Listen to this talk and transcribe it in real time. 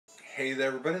Hey there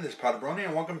everybody, this is PotterBrony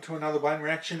and welcome to another blind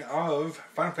reaction of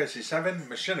Final Fantasy VII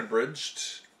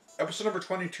Machinabridged, episode number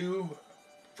 22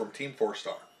 from Team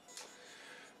 4-Star.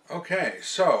 Okay,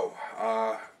 so,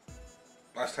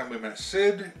 last time we met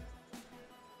Sid,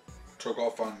 took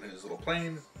off on his little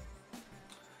plane,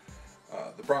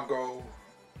 the Bronco,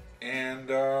 and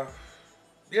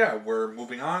yeah, we're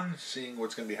moving on, seeing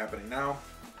what's going to be happening now.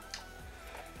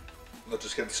 Let's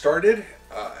just get started.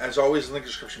 As always, link in the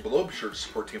description below. Be sure to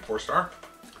support Team 4-Star.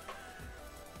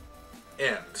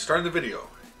 And start the video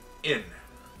in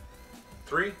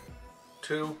 3,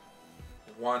 2,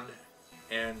 1,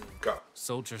 and go.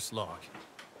 Soldier's log.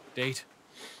 Date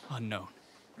unknown.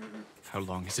 How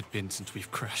long has it been since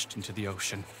we've crashed into the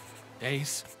ocean?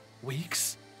 Days?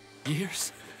 Weeks?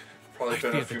 Years? Probably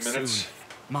been a few minutes. Soon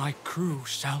my crew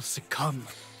shall succumb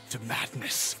to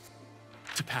madness.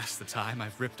 To pass the time,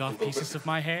 I've ripped off pieces of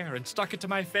my hair and stuck it to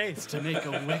my face to make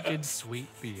a wicked sweet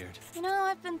beard. You know,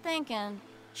 I've been thinking.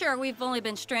 Sure, we've only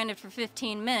been stranded for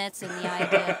 15 minutes and the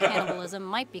idea of cannibalism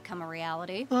might become a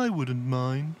reality. I wouldn't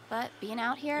mind. But being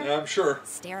out here, Yeah, I'm sure.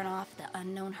 staring off the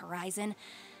unknown horizon,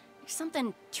 there's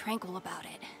something tranquil about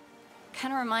it.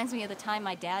 Kind of reminds me of the time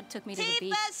my dad took me to the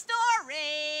beach. TFS story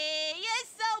is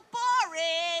so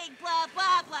boring. Blah,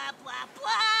 blah, blah, blah,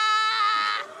 blah.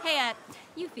 Hey,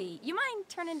 Yuffie, you mind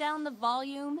turning down the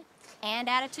volume and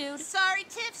attitude? Sorry,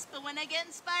 Tiffs, but when I get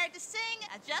inspired to sing,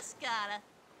 I just gotta.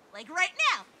 Like right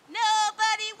now.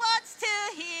 Nobody wants to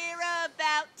hear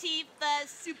about Tifa's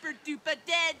super duper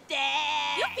dead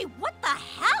dad. Yuffie, what the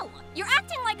hell? You're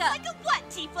acting like a... Like a what,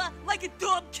 Tifa? Like a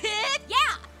dumb kid? Yeah,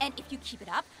 and if you keep it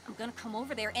up, I'm gonna come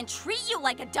over there and treat you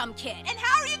like a dumb kid. And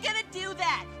how are you gonna do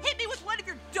that? Hit me with one of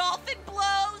your dolphin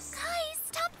blows? Guys,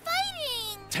 stop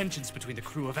fighting! Tensions between the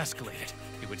crew have escalated.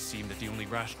 It would seem that the only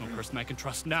rational person I can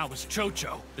trust now is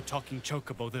Chocho, the talking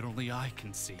chocobo that only I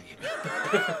can see.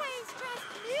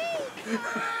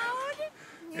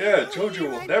 Yeah,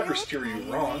 Jojo will never steer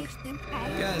you wrong.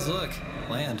 Guys, look.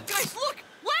 Land. Guys, look!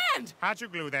 Land! How'd you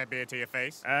glue that beard to your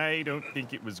face? I don't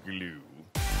think it was glue.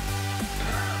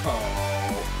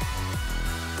 Oh.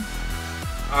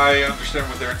 I understand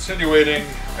what they're insinuating.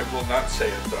 I will not say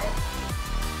it, though.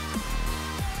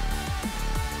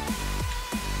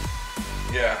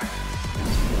 Yeah.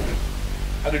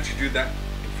 How did you do that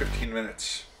in 15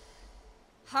 minutes?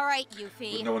 All right,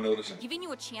 Yuffie. With no one noticing. I'm giving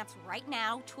you a chance right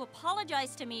now to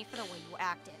apologize to me for the way you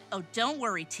acted. Oh, don't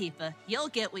worry, Tifa. You'll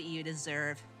get what you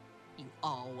deserve. You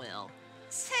all will.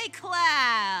 Say,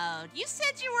 Cloud, you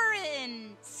said you were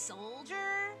in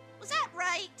Soldier? Was that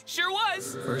right? Sure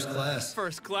was! First class.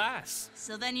 First class.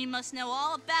 So then you must know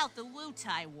all about the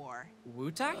Wutai War.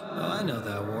 Wutai? Oh, I know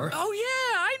that war. Oh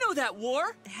yeah, I know that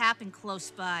war! It happened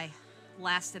close by.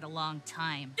 Lasted a long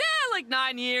time. Yeah, like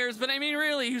 9 years, but I mean,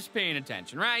 really, who's paying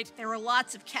attention, right? There were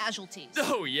lots of casualties.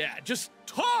 Oh yeah, just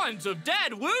tons of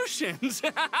dead Wushins!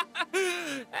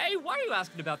 Hey, why are you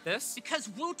asking about this? Because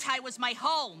Wutai was my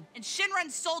home, and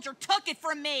Shinran's soldier took it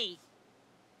from me.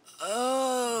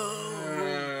 Oh.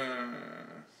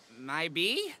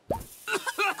 Maybe?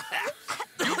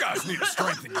 You guys need to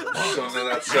strengthen your lungs. So now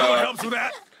that's You know what helps with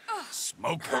that?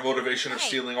 Smoke. her motivation of Hey,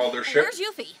 stealing all their Hey, shit. where's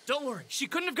Yuffie? Don't worry, she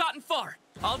couldn't have gotten far.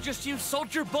 I'll just use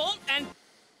Soldier Bolt and...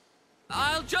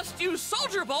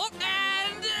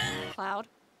 Cloud,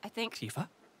 I think... Tifa?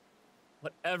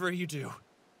 Whatever you do,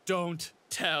 don't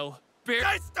tell Beard.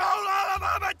 They stole all of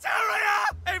our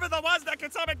materia! Even the ones that can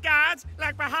summon gods,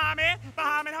 like Bahamut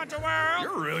Hunter World.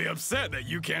 You're really upset that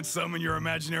you can't summon your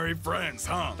imaginary friends,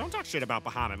 huh? Don't talk shit about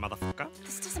Bahamut, motherfucker.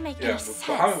 This doesn't make Yeah, any but sense.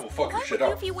 Bahamut will fuck your Why shit would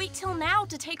up. Yuffie wait till now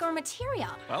to take our materia?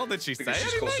 Well, did she say Because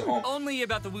she's close to home. Only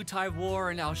about the Wutai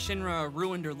War and how Shinra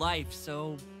ruined her life,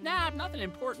 so... Nah, nothing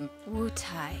important.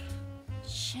 Wutai.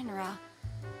 Shinra.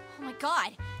 Oh my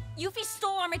god. Yuffie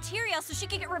stole our materia so she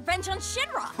could get revenge on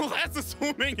Shinra. Well, that's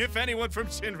assuming if anyone from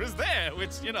Shinra's there,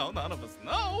 which, you know, none of us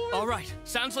know. All right,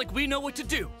 sounds like we know what to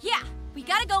do. Yeah, we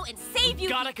gotta go and save Yuffie.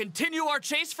 Gotta continue our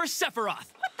chase for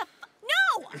Sephiroth. What the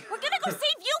No! We're gonna go save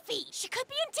Yuffie. She could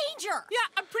be in danger. Yeah,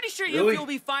 I'm pretty sure Really? Yuffie will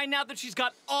be fine now that she's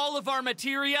got all of our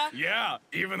materia. Yeah,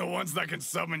 even the ones that can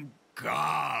summon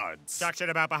gods. Talk shit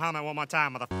about Bahamut one more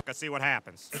time, motherfucker. See what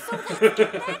happens. So that's it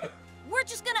then? We're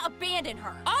just gonna abandon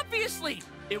her. Obviously!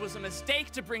 It was a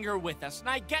mistake to bring her with us, and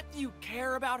I get that you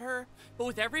care about her, but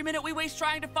with every minute we waste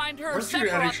trying to find her, Weren't you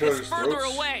at each Sephiroth is other's further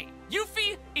throats? away.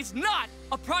 Yuffie is not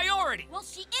a priority. Well,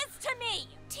 she is to me.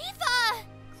 Tifa!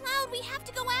 Cloud, we have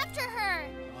to go after her.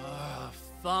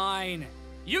 Fine.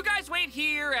 You guys wait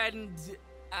here and,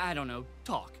 I don't know,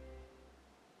 talk.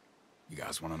 You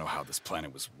guys want to know how this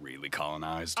planet was really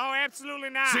colonized? Oh,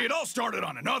 absolutely not. See, it all started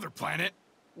on another planet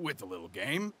with a little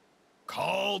game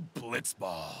called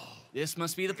Blitzball. This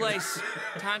must be the place.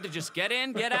 Time to just get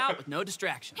in, get out with no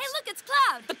distractions. Hey, look, it's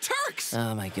Cloud! The Turks!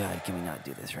 Oh my god, can we not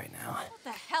do this right now? What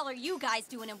the hell are you guys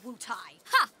doing in Wutai?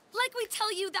 Ha! Like we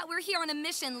tell you that we're here on a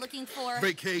mission looking for...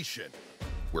 Vacation.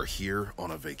 We're here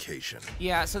on a vacation.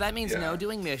 Yeah, so that means no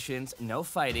doing missions, no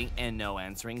fighting, and no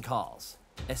answering calls.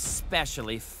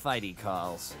 Especially fighty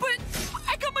calls. But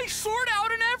I got my sword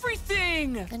out and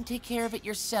everything! Then take care of it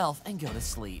yourself and go to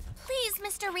sleep. Please,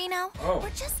 Mr. Reno. Oh, We're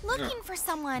just looking for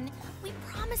someone. We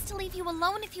promise to leave you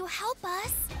alone if you help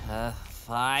us.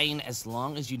 Fine, as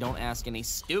long as you don't ask any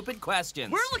stupid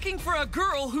questions. We're looking for a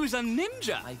girl who's a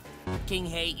ninja. I fucking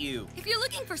hate you. If you're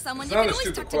looking for someone, It's you not can a always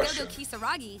stupid talk to question. Gogo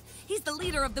Kisaragi. He's the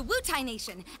leader of the Wutai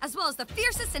Nation, as well as the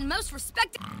fiercest and most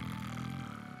respected...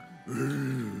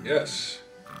 Yes.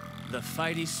 The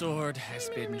fighty sword has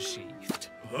been sheathed.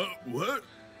 What?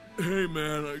 Hey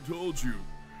man, I told you.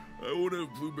 I won't have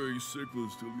blueberry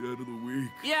sickles till the end of the week.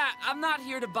 Yeah, I'm not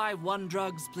here to buy one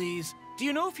drugs, please. Do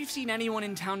you know if you've seen anyone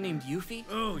in town named Yuffie?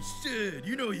 Oh shit,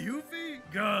 you know Yuffie?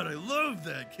 God, I love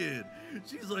that kid.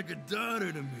 She's like a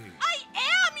daughter to me. I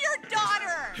am your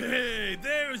daughter! Hey,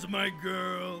 there's my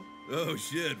girl. Oh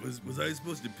shit, was I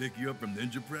supposed to pick you up from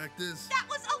ninja practice? That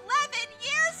was 11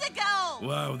 years ago!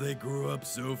 Wow, they grew up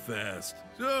so fast.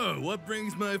 So, what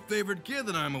brings my favorite kid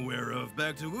that I'm aware of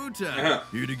back to Wutai?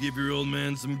 Here to give your old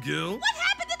man some gill? What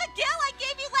happened to the gill I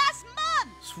gave you last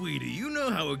month? Sweetie, you know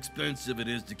how expensive it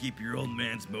is to keep your old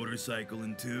man's motorcycle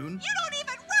in tune? You don't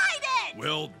even ride it!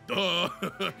 Well, duh.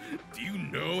 Do you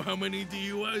know how many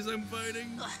DUIs I'm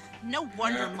fighting? Ugh, no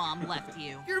wonder Mom left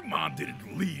you. Your mom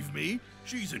didn't leave me.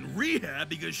 She's in rehab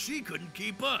because she couldn't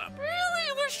keep up.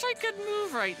 Really wish I could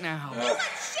move right now. You let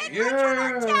Shinra turn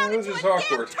our town this into is a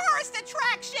awkward. damn tourist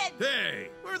attraction! Hey,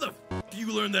 where the f do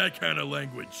you learn that kind of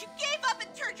language? You gave up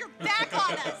and turned your back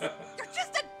on us! You're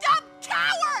just a dumb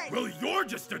coward! Well, you're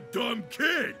just a dumb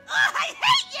kid. Ugh, I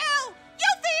hate you!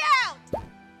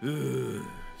 You be out!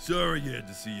 Sorry you had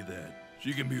to see that.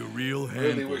 She can be a real I really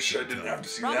handful wish I didn't have sometimes.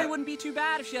 to see Probably that. wouldn't be too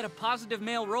bad if she had a positive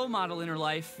male role model in her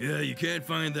life. Yeah, you can't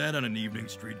find that on an evening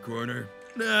street corner.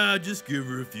 Nah, just give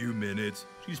her a few minutes.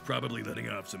 She's probably letting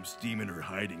off some steam in her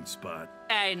hiding spot.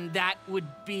 And that would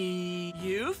be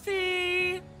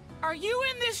Yuffie. Are you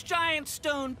in this giant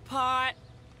stone pot?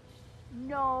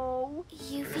 No.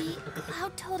 Yuffie,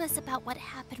 Cloud told us about what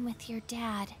happened with your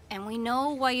dad. And we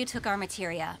know why you took our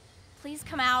materia. Please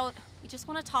come out. We just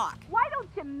want to talk. Why don't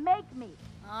you make me?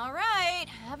 All right,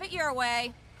 have it your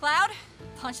way. Cloud,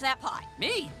 punch that pot.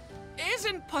 Me?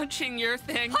 Isn't punching your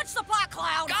thing? Punch the pot,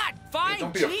 Cloud! God, fine,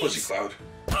 Don't be a jeez. pussy, Cloud.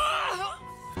 Ah,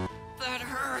 that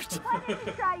hurt. Why don't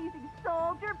you try using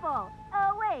Soldier Bolt?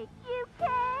 Oh wait, you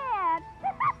can!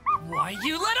 Why,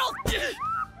 you little...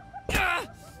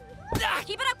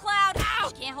 Keep it up, Cloud.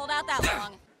 Ow. She can't hold out that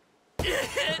long.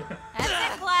 That's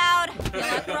it, Cloud. Feel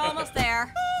like we're almost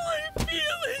there. All I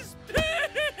feel is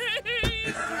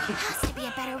pain. There has to be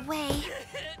a better way.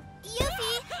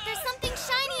 Yuffie, there's something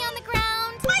shiny on the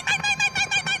ground.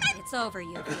 Mine. It's over,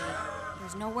 Yuffie.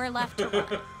 There's nowhere left to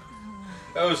run.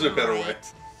 That was a better way.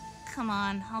 Right. Come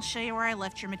on, I'll show you where I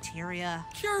left your materia.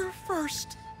 You're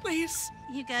first, please.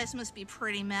 You guys must be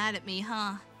pretty mad at me,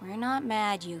 huh? We're not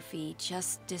mad, Yuffie,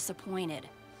 just disappointed.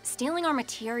 Stealing our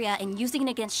materia and using it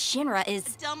against Shinra is...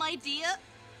 Dumb idea?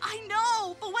 I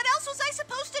know, but what else was I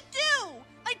supposed to do?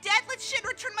 My dad let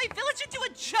Shinra turn my village into a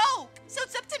joke, so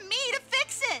it's up to me to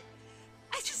fix it.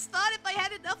 I just thought if I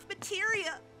had enough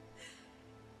materia,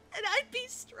 and I'd be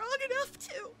strong enough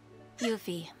to.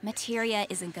 Yuffie, materia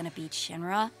isn't gonna beat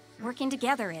Shinra. Working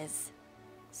together is.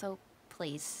 So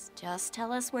please, just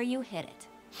tell us where you hid it.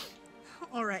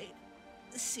 All right,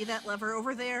 see that lever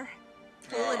over there?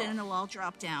 Pull it in and it'll all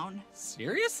drop down.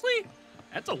 Seriously?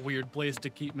 That's a weird place to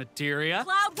keep materia.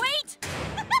 Cloud, wait!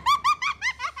 I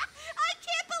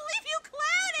can't believe you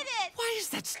clouded it! Why is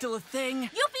that still a thing?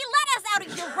 Yuffie, let us out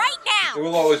of here right now! It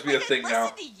will always be a Okay, thing now.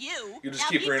 listen to you. You just Now,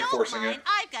 keep if you reinforcing don't it. mind,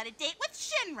 I've got a date with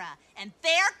Shinra, and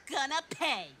they're gonna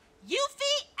pay.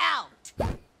 Yuffie out.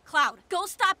 Cloud, go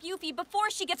stop Yuffie before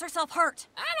she gets herself hurt.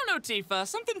 I don't know, Tifa.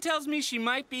 Something tells me she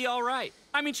might be all right.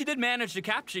 I mean, she did manage to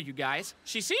capture you guys.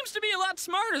 She seems to be a lot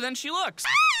smarter than she looks.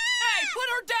 Hey, put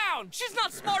her down! She's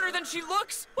not smarter than she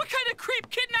looks. What kind of creep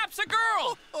kidnaps a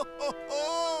girl?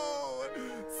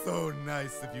 So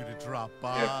nice of you to drop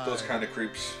by. Yeah, those kind of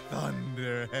creeps.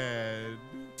 Thunderhead.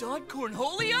 Don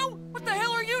Cornholio? What the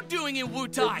hell are you doing in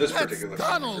Wutai? This That's particular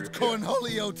kind of Donald creep, yeah.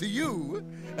 Cornholio to you,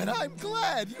 and I'm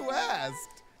glad you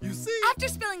asked. You see? After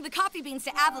spilling the coffee beans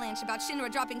to Avalanche about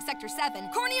Shinra dropping Sector 7,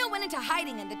 Corneo went into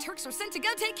hiding and the Turks were sent to go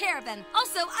take care of them.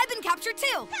 Also, I've been captured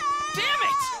too. Damn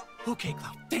it! Okay,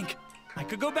 Cloud, think. I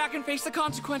could go back and face the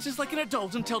consequences like an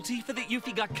adult and tell Tifa that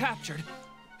Yuffie got captured.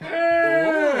 No.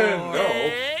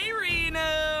 Hey, Reno!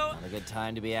 Not a good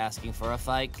time to be asking for a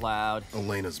fight, Cloud.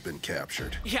 Elena's been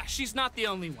captured. Yeah, she's not the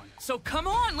only one. So come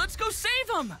on, let's go save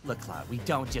them! Look, Cloud, we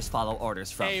don't just follow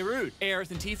orders from... Hey, Rude.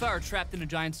 Aerith and Tifa are trapped in a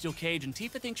giant steel cage, and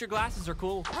Tifa thinks your glasses are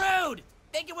cool. Rude!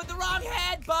 Thinking with the wrong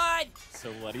head, bud!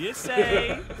 So what do you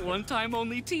say? One time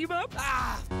only team up?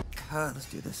 Let's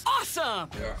do this. Awesome!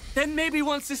 Yeah. Then maybe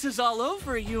once this is all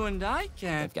over, you and I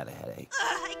can... I've got a headache.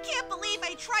 I can't believe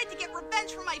I tried to get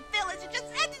revenge for my village and just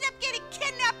ended up getting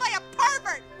kidnapped by a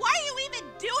pervert! Why are you even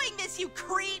doing this, you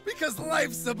creep? Because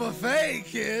life's a buffet,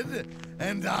 kid,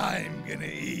 and I'm gonna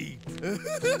eat.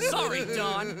 Sorry,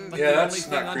 Dawn, but Yeah, the that's only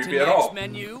thing not on creepy at tonight's all.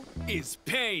 menu is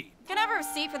pain. Can I have a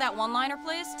receipt for that one-liner,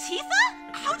 please?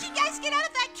 Tifa? How'd you guys get out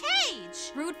of that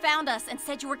cage? Rude found us and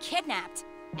said you were kidnapped.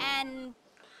 And...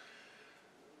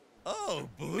 Oh,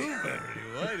 Blueberry,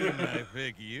 why didn't I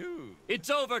pick you?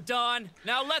 It's over, Dawn.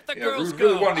 Now let the Yeah, girls Rude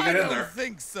really go. wanted to get I in there. don't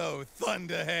think so,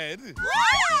 Thunderhead.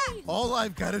 What? All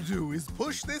I've got to do is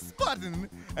push this button,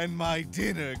 and my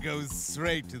dinner goes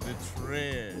straight to the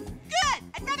tray. Good!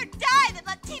 I'd rather die than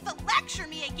let Tifa lecture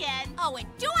me again. Oh, and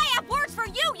do I have words for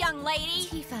you, young lady?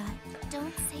 Tifa,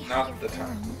 don't say Not how you're the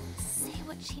time. feeling. Say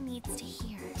what she needs to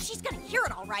hear. She's gonna hear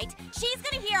it all right. She's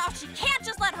gonna hear how she can't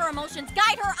just let her emotions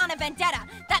guide her on a vendetta,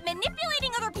 that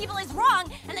manipulating other people is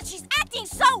wrong, and that she's acting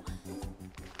so...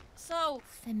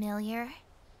 Familiar?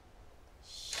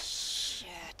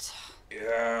 Shit.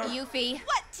 Yeah. Yuffie.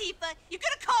 What, Tifa? You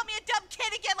gonna call me a dumb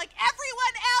kid again like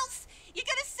everyone else? You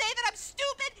gonna say that I'm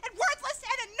stupid and worthless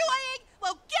and annoying?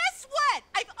 Well, guess what?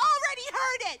 I've already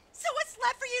heard it. So what's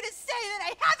left for you to say that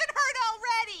I haven't heard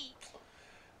already?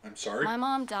 I'm sorry. My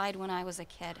mom died when I was a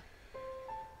kid.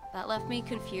 That left me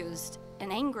confused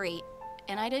and angry,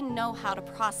 and I didn't know how to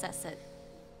process it.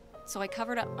 So I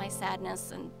covered up my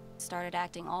sadness and started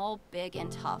acting all big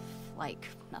and tough, like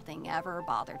nothing ever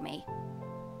bothered me.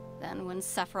 Then when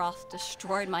Sephiroth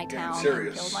destroyed my town and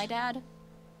serious. killed my dad,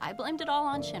 I blamed it all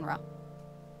on Shinra.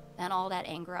 Then all that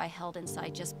anger I held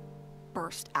inside just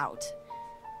burst out.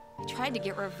 I tried to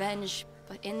get revenge,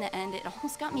 but in the end it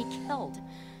almost got me killed.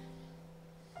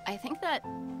 I think that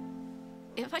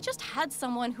if I just had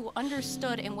someone who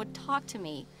understood and would talk to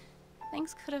me,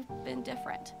 things could have been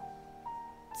different.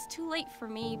 It's too late for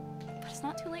me, but it's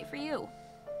not too late for you.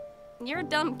 You're a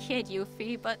dumb kid,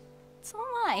 Yuffie, but so am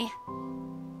I.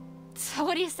 So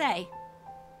what do you say?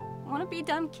 Want to be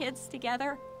dumb kids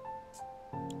together?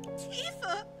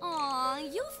 Tifa? Aw,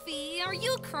 Yuffie, are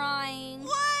you crying?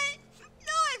 What?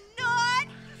 No, I'm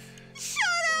not. Shut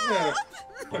Yeah.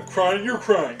 up. I'm crying, you're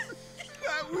crying.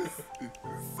 That was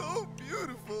so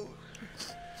beautiful.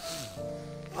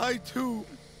 I, too,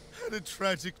 had a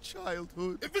tragic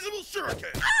childhood. Invisible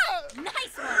shuriken!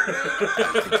 Nice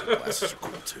one! Glasses are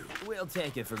cool too. We'll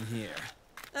take it from here.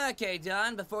 Okay,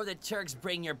 Don, before the Turks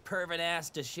bring your pervert ass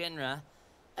to Shinra,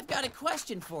 I've got a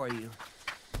question for you.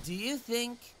 Do you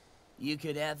think you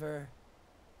could ever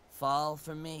fall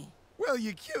for me? Well,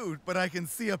 you're cute, but I can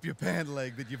see up your pant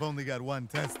leg that you've only got one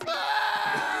testicle.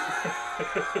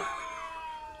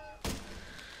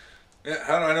 Yeah,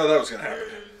 how do I know that was gonna happen?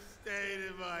 Stayed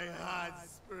in my hot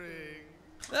spring.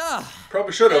 Ugh.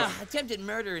 Probably should have. Attempted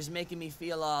murder is making me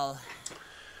feel all... What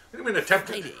do you mean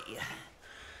attempted? fighty.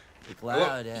 The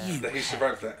Cloud, That he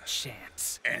survived that.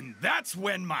 Chance. And that's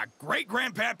when my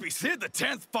great-grandpappy Sid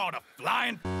X fought a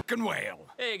flying f***ing whale.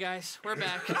 Hey, guys, we're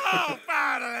back. Oh,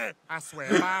 finally! I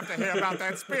swear, if I have to hear about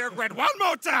that spear grid one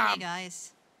more Hey, time!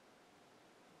 guys.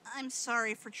 I'm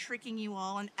sorry for tricking you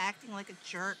all and acting like a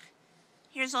jerk.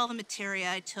 Here's all the materia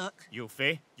I took.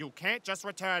 Yuffie, you can't just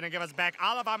return and give us back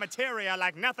all of our materia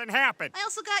like nothing happened. I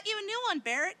also got you a new one,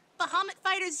 Barrett. Bahamut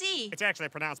Fighter Z. It's actually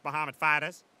pronounced Bahamut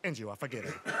Fighters, and you are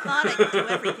forgetting. Thought I could do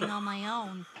everything on my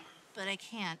own, but I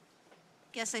can't.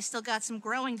 Guess I still got some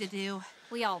growing to do.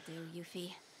 We all do,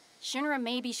 Yuffie. Shinra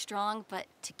may be strong, but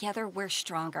together we're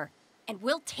stronger. And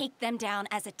we'll take them down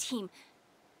as a team.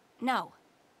 No,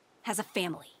 as a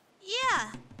family.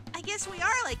 Yeah, I guess we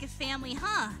are like a family,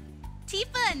 huh?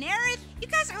 Tifa and Aerith, you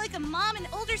guys are like a mom and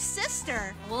older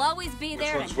sister. We'll always be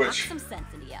there to one's knock which? some sense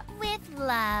into you. With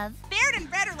love. Barrett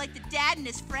and Red are like the dad and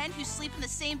his friend who sleep in the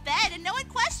same bed and no one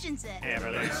questions it.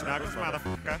 Everly Snuggles,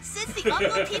 motherfucker. Since the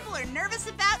uncle people are nervous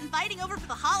about inviting over for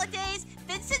the holidays,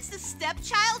 Vincent's the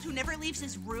stepchild who never leaves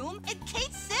his room, and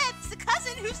Kate Sibb's the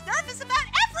cousin who's nervous about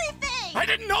everything! I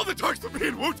didn't know the Turks would be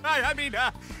in Wu-Tai. I mean,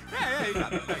 I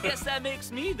guess that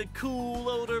makes me the cool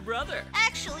older brother.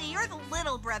 Actually, you're the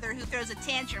little brother who throws a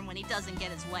tantrum when he doesn't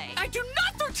get his way. I do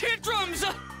not throw tantrums!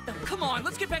 Come on,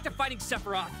 let's get back to fighting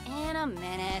Sephiroth. In a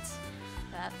minute.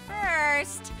 But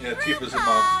first, Yeah, group Tifa's a mom.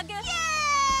 hug.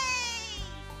 Yay!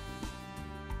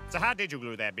 So how did you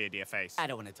glue that beard to your face? I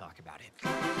don't want to talk about it.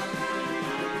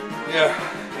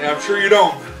 Yeah, I'm sure you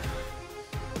don't.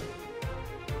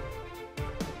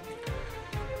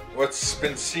 What's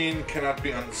been seen cannot be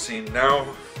unseen. Now,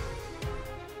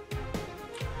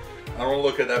 I don't want to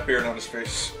look at that beard on his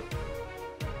face.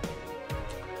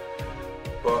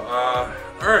 But,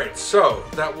 alright, so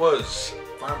that was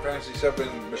Final Fantasy VII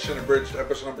Machinabridged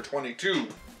episode number 22.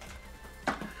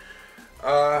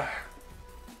 Yeah,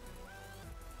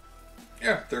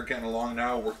 they're getting along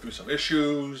now, worked through some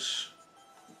issues,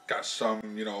 got some,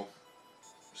 you know,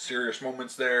 serious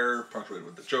moments there, punctuated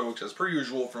with the jokes, as per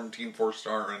usual from Team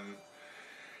 4-Star,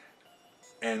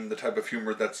 and the type of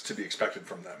humor that's to be expected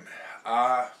from them.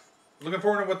 Looking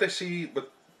forward to what they see,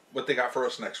 what they got for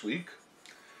us next week.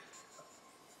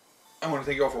 I want to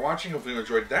thank you all for watching. Hopefully you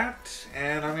enjoyed that,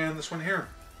 and I'm going to end this one here.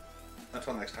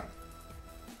 Until next time,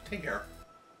 take care.